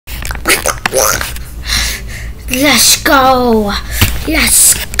Let's go.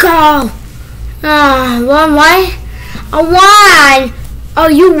 Let's go. What? I won. Oh,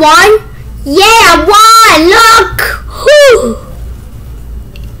 you won? Yeah, I won. Look. Whew.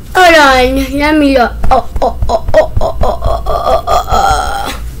 Hold on. Let me look.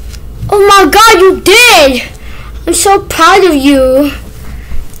 Oh my God, you did. I'm so proud of you.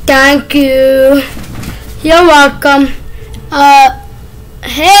 Thank you. You're welcome.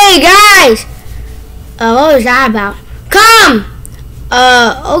 Hey guys. What was that about? Come.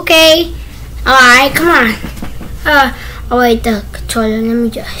 Okay. Alright, come on. Oh wait, the controller. Let me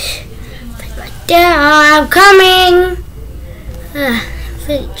just put it right there. I'm coming.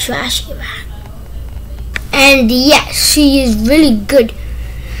 Really trashy, man. And yes, she is really good.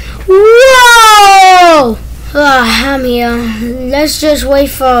 Whoa! I'm here. Let's just wait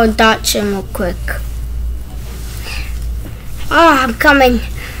for Dotson real quick. I'm coming.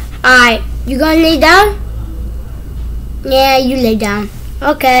 Alright, you gonna lay down? Yeah, you lay down.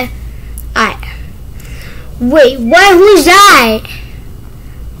 Okay. Alright. Wait, what? Who's that?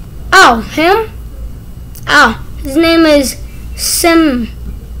 Oh, him? Oh, his name is Sim.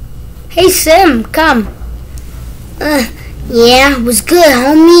 Hey, Sim, come. Yeah, what's good,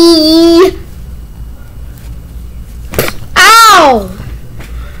 homie? Ow!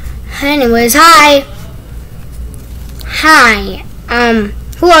 Anyways, hi. Hi.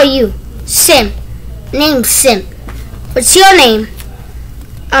 Who are you? Sim. Name's Sim. What's your name?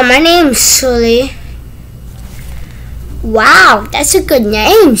 My name's Sully. Wow, that's a good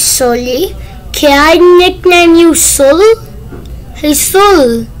name, Sully. Can I nickname you Sully? Hey,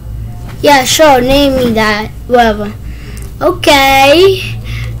 Sully. Yeah, sure, name me that. Whatever. Okay.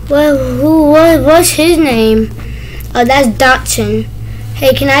 Well, what's his name? Oh, that's Dotson.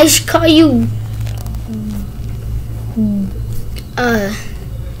 Hey, can I just call you...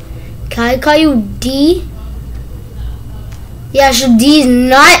 Can I call you D? Yeah, so D's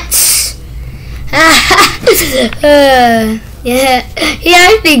nuts. Yeah, he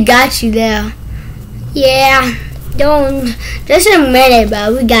actually got you there. Yeah, don't, just a minute,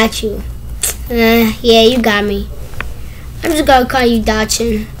 bro. We got you. Yeah, you got me. I'm just gonna call you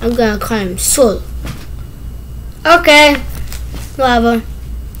Dotson. I'm gonna call him Soul. Okay, whatever.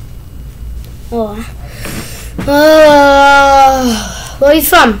 Where are you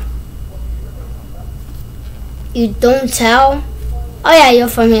from? You don't tell? Oh yeah, you're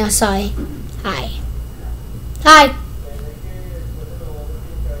from here, sorry. Hi. Hi.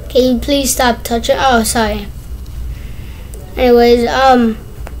 Can you please stop touching? Oh, sorry. Anyways, not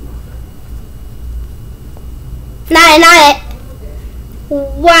it.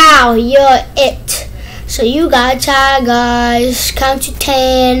 Wow, you're it. So you gotta try, guys. Count to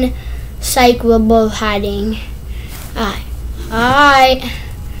 10. Psych, we're both hiding. Alright.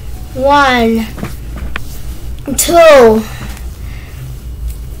 1, 2,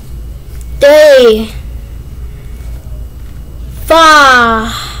 3, 4,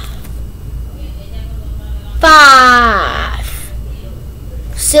 5,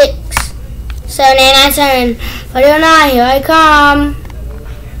 6, 7, 8, 9, 10. But you're not, here I come.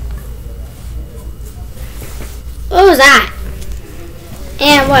 What was that?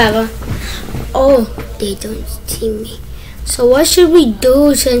 And whatever. Oh, they don't see me. So what should we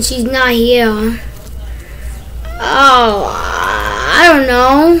do since he's not here? Oh, I don't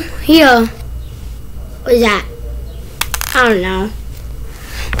know. Here. What is that? I don't know.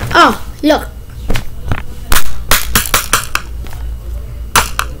 Oh, look.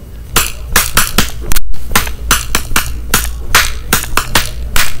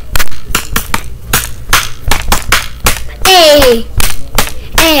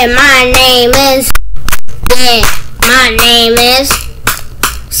 Hey, my name is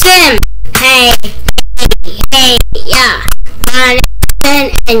Sim. Hey, yeah. My name is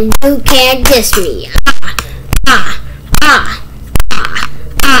Sim, and you can't diss me.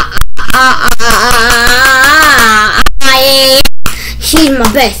 She's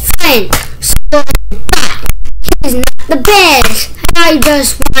my best friend. So he's not the best. I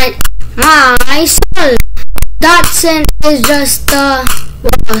just want my son. Dotson is just the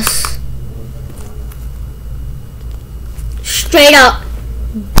worst. Straight up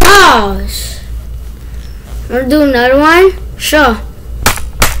boss. Wanna do another one? Sure.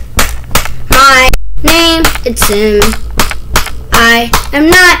 My name is Sim. I am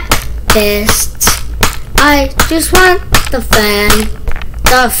not best. I just want the fan.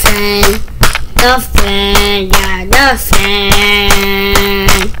 Yeah, the fan.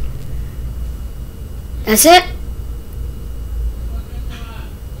 That's it.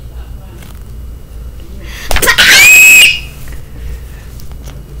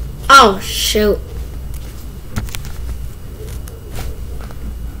 Oh, shoot.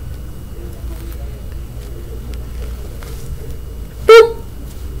 Boop.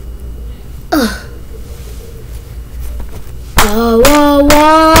 Ugh. Oh, whoa,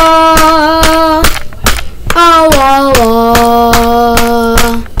 whoa. Oh, whoa,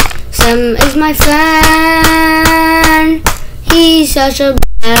 whoa. Sam is my friend. He's such a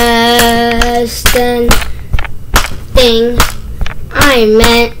best thing I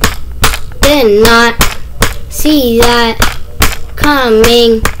meant. Did not see that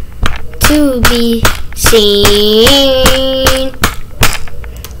coming to be seen.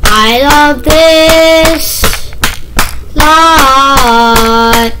 I love this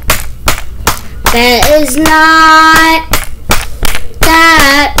lot. That is not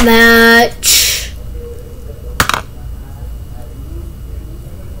that much.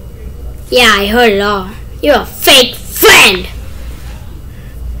 Yeah, I heard it all. You're a fake friend.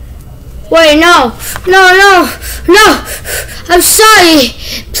 Wait, no. I'm sorry.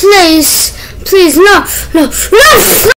 Please, no.